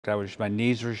My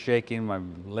knees were shaking, my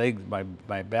legs,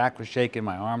 my back was shaking,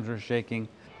 my arms were shaking.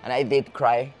 And I did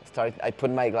cry. I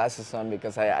put my glasses on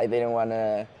because I didn't want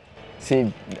to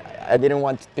see, I didn't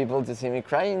want people to see me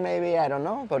crying maybe, I don't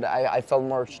know, but I felt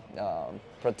more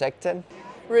protected.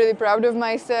 Really proud of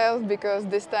myself because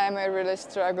this time I really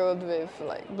struggled with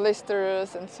like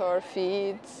blisters and sore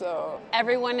feet. So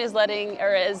everyone is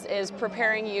is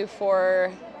preparing you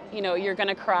for, you know, you're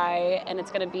gonna cry and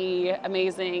it's gonna be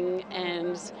amazing.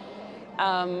 And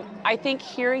I think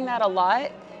hearing that a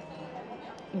lot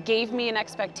gave me an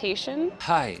expectation.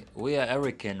 Hi, we are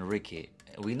Eric and Ricky.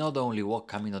 We not only walk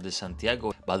Camino de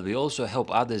Santiago, but we also help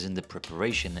others in the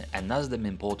preparation and ask them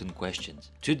important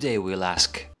questions. Today we'll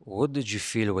ask, what did you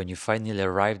feel when you finally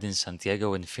arrived in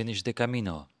Santiago and finished the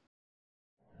Camino?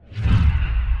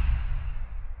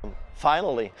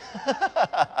 Finally.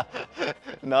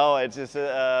 No, it's just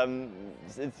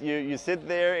you sit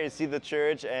there, you see the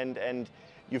church, and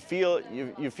you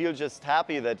feel just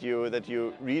happy that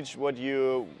you reach what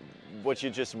you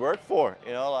just worked for,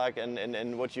 you know, like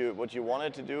and what you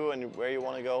wanted to do and where you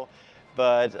want to go.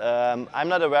 But I'm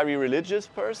not a very religious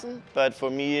person, but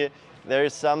for me there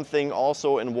is something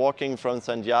also in walking from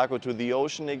Santiago to the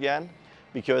ocean again,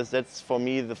 because that's for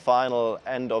me the final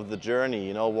end of the journey,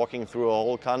 you know, walking through a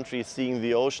whole country, seeing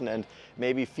the ocean, and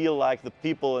maybe feel like the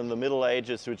people in the Middle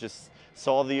Ages who just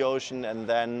saw the ocean and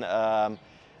then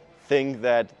think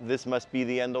that this must be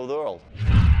the end of the world.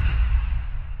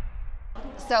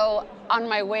 So on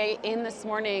my way in this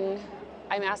morning,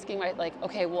 I'm asking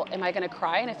okay, well, am I gonna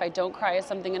cry? And if I don't cry, is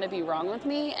something gonna be wrong with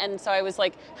me? And so I was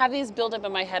like, have these build up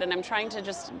in my head, and I'm trying to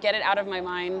just get it out of my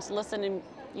mind, listen to,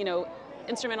 you know,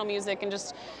 instrumental music and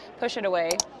just push it away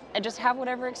and just have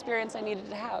whatever experience I needed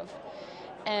to have.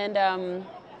 And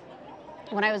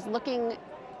when I was looking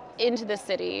into the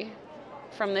city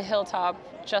from the hilltop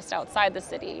just outside the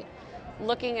city,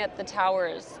 looking at the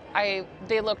towers,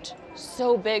 they looked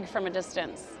so big from a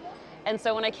distance. And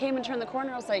so when I came and turned the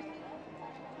corner, I was like,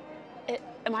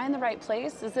 am I in the right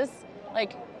place? Is this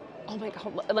like, oh my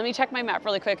God, let me check my map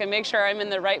really quick and make sure I'm in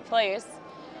the right place.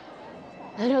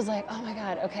 And I was like, oh my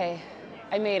God, okay,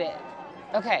 I made it,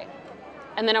 okay.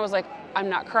 And then I was like, I'm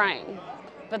not crying.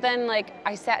 But then like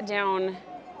I sat down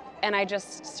and I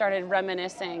just started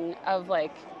reminiscing of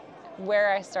like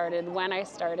where I started, when I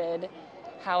started,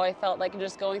 how I felt like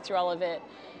just going through all of it.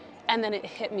 And then it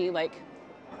hit me like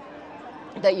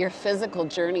that your physical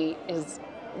journey is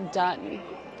done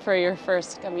for your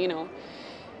first Camino.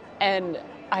 And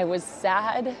I was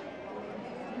sad,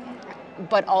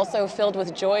 but also filled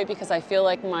with joy because I feel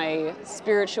like my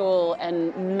spiritual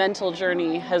and mental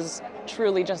journey has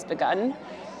truly just begun.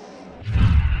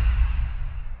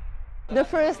 The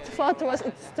first thought was,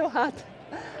 it's too hot.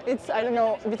 It's, I don't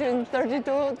know, between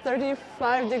 32,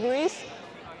 35 degrees.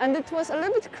 And it was a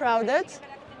little bit crowded.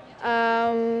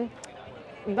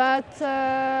 But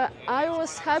I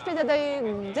was happy that I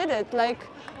did it. Like,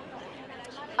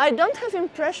 I don't have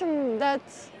impression that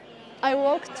I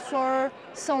walked for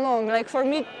so long. Like for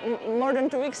me, more than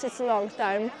 2 weeks, it's a long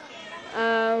time.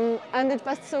 And it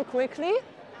passed so quickly.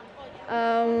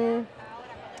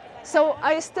 So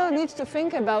I still need to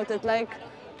think about it. Like,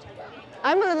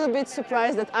 I'm a little bit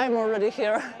surprised that I'm already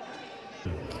here.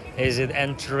 Is it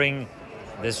entering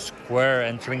the square,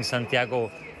 entering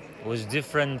Santiago, was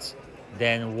different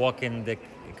than walking the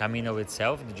Camino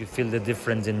itself? Did you feel the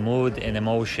difference in mood and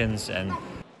emotions? And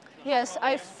yes,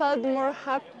 I felt more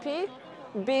happy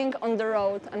being on the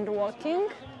road and walking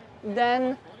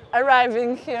than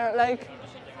arriving here. Like,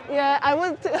 yeah, I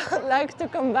would like to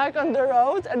come back on the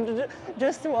road and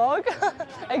just walk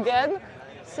again.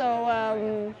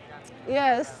 So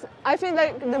yes, I feel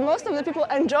like the most of the people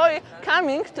enjoy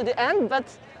coming to the end, but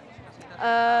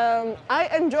I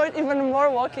enjoyed even more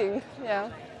walking. Yeah.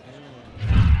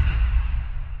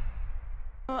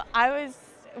 I was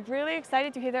really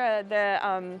excited to hear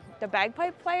the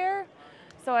bagpipe player.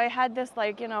 So I had this,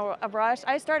 like, you know, a rush.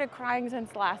 I started crying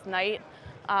since last night,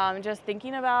 just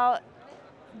thinking about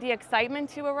the excitement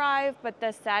to arrive, but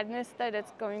the sadness that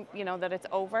it's going, you know, that it's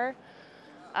over.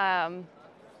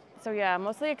 So yeah,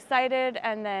 mostly excited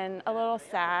and then a little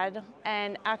sad,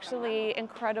 and actually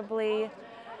incredibly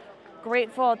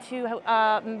grateful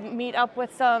to meet up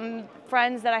with some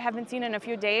friends that I haven't seen in a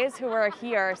few days who were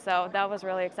here. So that was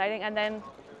really exciting. And then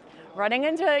running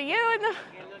into you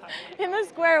in the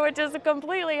square, which is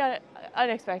completely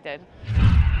unexpected.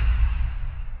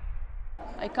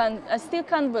 I still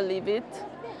can't believe it,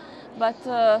 but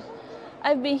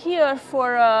I've been here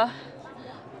for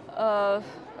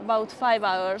about 5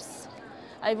 hours.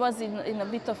 I was in a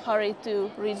bit of hurry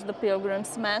to reach the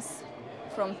pilgrims mass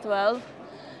from 12,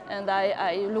 and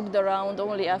I looked around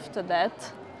only after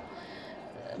that.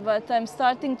 But I'm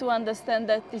starting to understand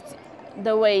that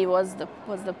the way was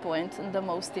the point and the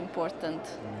most important.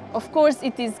 Of course,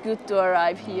 it is good to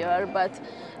arrive here, but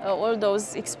all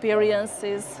those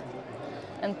experiences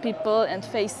and people and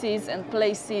faces and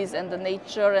places and the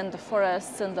nature and the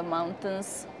forests and the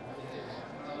mountains.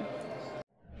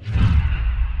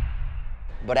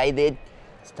 But I did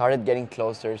started getting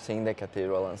closer, seeing the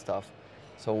cathedral and stuff.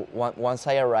 So once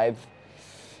I arrived,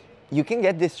 you can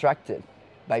get distracted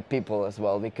by people as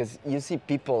well, because you see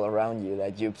people around you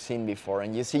that you've seen before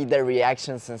and you see their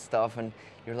reactions and stuff, and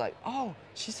you're like, oh,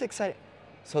 she's excited.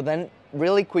 So then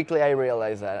really quickly I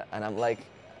realized that, and I'm like,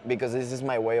 because this is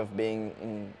my way of being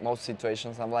in most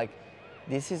situations, I'm like,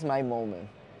 this is my moment,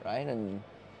 right? And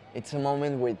it's a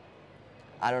moment with,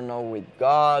 I don't know, with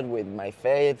God, with my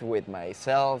faith, with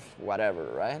myself, whatever,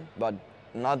 right? But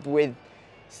not with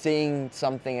seeing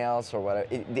something else or whatever.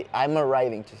 I'm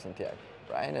arriving to Santiago,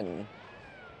 right? And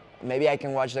maybe I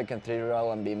can watch the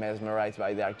cathedral and be mesmerized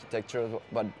by the architecture,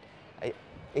 but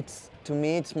to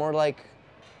me, it's more like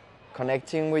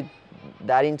connecting with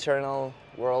that internal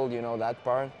world, you know, that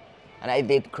part. And I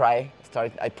did cry.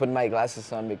 I put my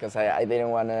glasses on because I didn't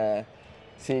want to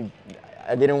see,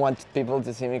 I didn't want people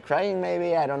to see me crying,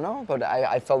 maybe, I don't know, but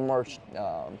I felt more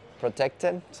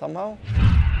protected somehow.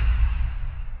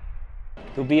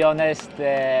 To be honest,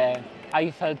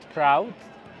 I felt proud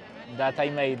that I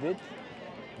made it,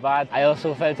 but I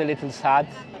also felt a little sad.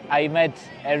 I met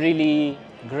a really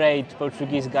great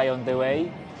Portuguese guy on the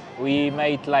way. We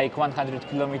made like 100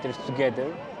 kilometers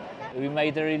together. We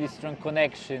made a really strong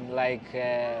connection, like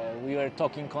we were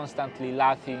talking constantly,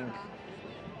 laughing.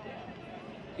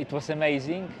 It was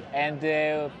amazing. And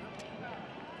a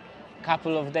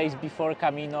couple of days before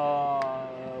Camino,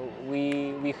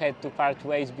 we had to part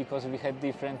ways because we had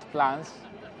different plans.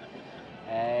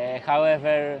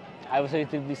 However, I was a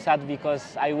little bit sad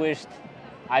because I wished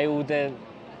I would have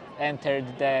entered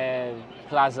the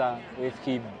plaza with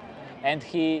him. And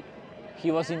he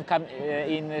was in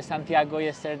Santiago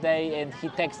yesterday, and he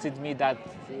texted me that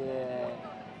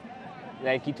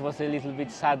like it was a little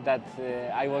bit sad that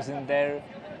I wasn't there,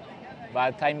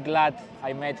 but I'm glad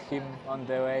I met him on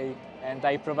the way, and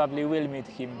I probably will meet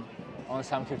him on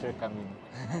some future Camino.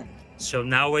 So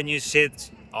now when you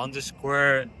sit on the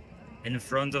square in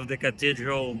front of the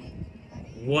cathedral,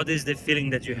 what is the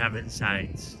feeling that you have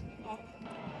inside?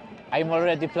 I'm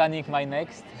already planning my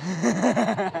next.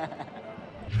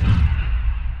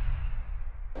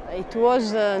 It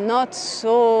was not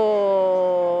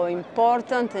so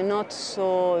important and not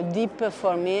so deep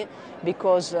for me,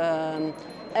 because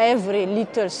every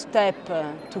little step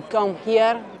to come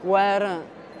here were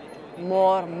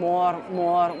more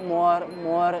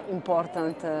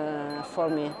important for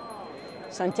me.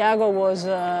 Santiago was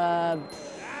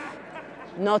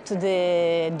not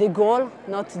the goal,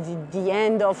 not the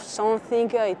end of something.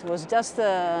 It was just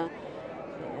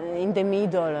in the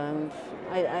middle.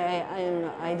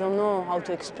 I don't know how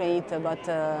to explain it, but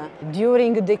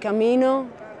during the Camino,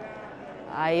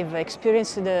 I've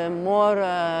experienced the more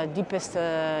deepest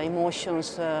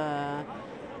emotions. I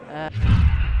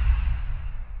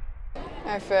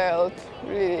felt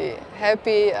really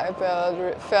happy. I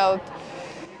felt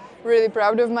really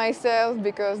proud of myself,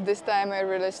 because this time I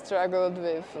really struggled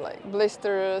with like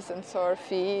blisters and sore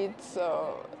feet.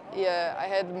 So yeah, I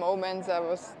had moments I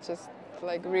was just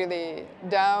like really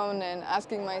down and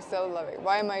asking myself, like,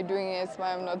 why am I doing this?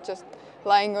 Why I'm not just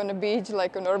lying on a beach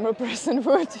like a normal person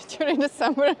would during the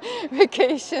summer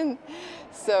vacation.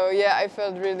 So yeah, I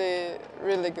felt really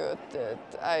good that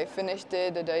I finished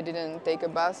it, that I didn't take a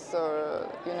bus or,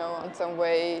 you know, on some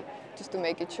way just to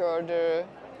make it shorter.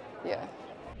 Yeah.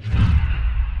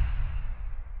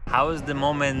 How is the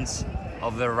moment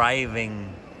of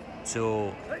arriving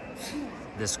to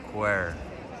the square?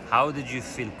 How did you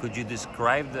feel? Could you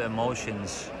describe the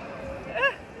emotions?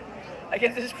 I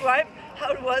can describe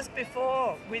how it was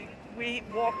before. We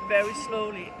walked very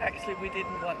slowly. Actually, we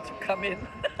didn't want to come in.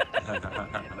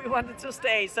 We wanted to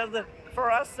stay. So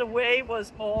for us, the way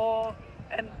was more,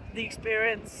 and the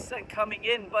experience and coming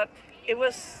in. But it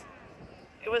was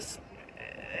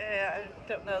I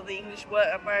don't know the English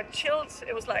word, but chilled.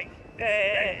 It was like,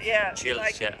 yeah. Chills,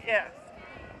 like, yeah.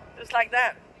 It was like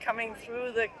that, coming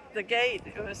through the gate.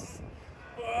 It was,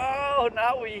 wow,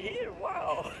 now we're here,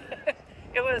 wow.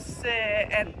 It was,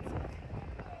 and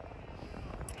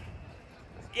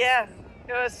yeah,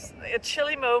 it was a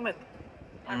chilly moment,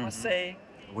 I must say.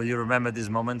 Will you remember this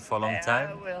moment for a long time?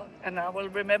 I will, and I will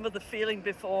remember the feeling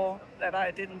before that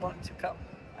I didn't want to come.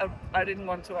 I didn't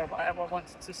want to arrive. I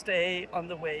wanted to stay on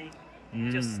the way,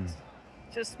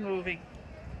 just moving.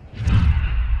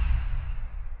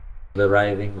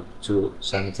 Arriving to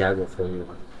Santiago for you?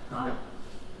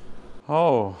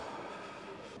 Oh,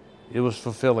 it was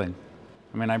fulfilling.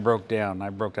 I mean, I broke down.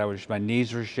 My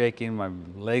knees were shaking, my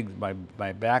legs,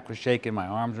 my back was shaking, my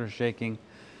arms were shaking.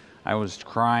 I was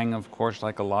crying, of course,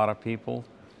 like a lot of people.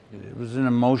 It was an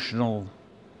emotional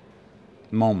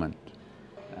moment.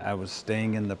 I was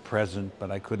staying in the present,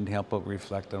 but I couldn't help but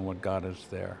reflect on what God is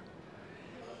there.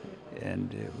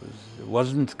 And it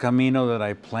wasn't the Camino that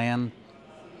I planned,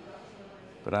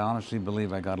 but I honestly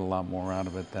believe I got a lot more out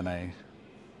of it than I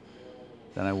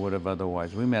would have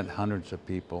otherwise. We met hundreds of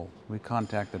people. We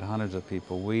contacted hundreds of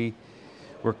people. We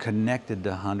were connected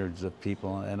to hundreds of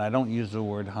people, and I don't use the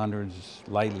word hundreds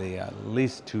lightly, at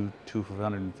least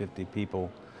 250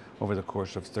 people over the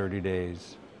course of 30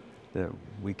 days that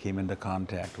we came into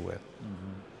contact with.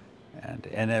 Mm-hmm.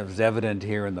 And it was evident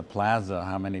here in the plaza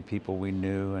how many people we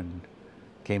knew and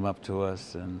came up to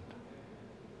us, and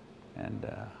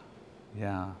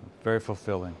yeah, very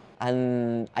fulfilling.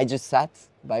 And I just sat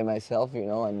by myself, you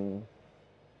know, and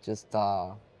just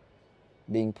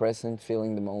being present,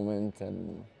 feeling the moment,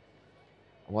 and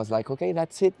I was like, okay,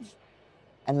 that's it.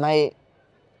 And my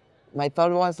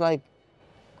thought was like,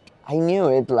 I knew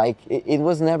it, like it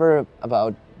was never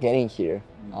about getting here.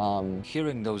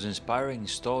 Hearing those inspiring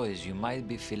stories, you might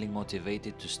be feeling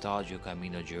motivated to start your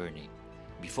Camino journey.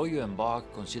 Before you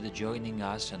embark, consider joining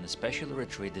us on a special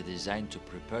retreat designed to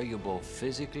prepare you both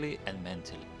physically and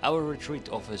mentally. Our retreat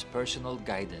offers personal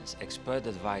guidance, expert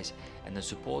advice, and a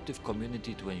supportive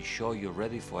community to ensure you're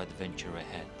ready for adventure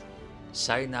ahead.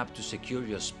 Sign up to secure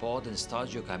your spot and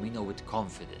start your Camino with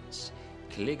confidence.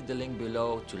 Click the link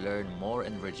below to learn more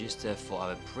and register for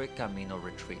our pre-Camino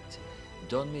retreat.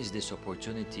 Don't miss this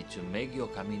opportunity to make your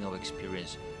Camino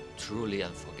experience truly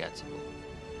unforgettable.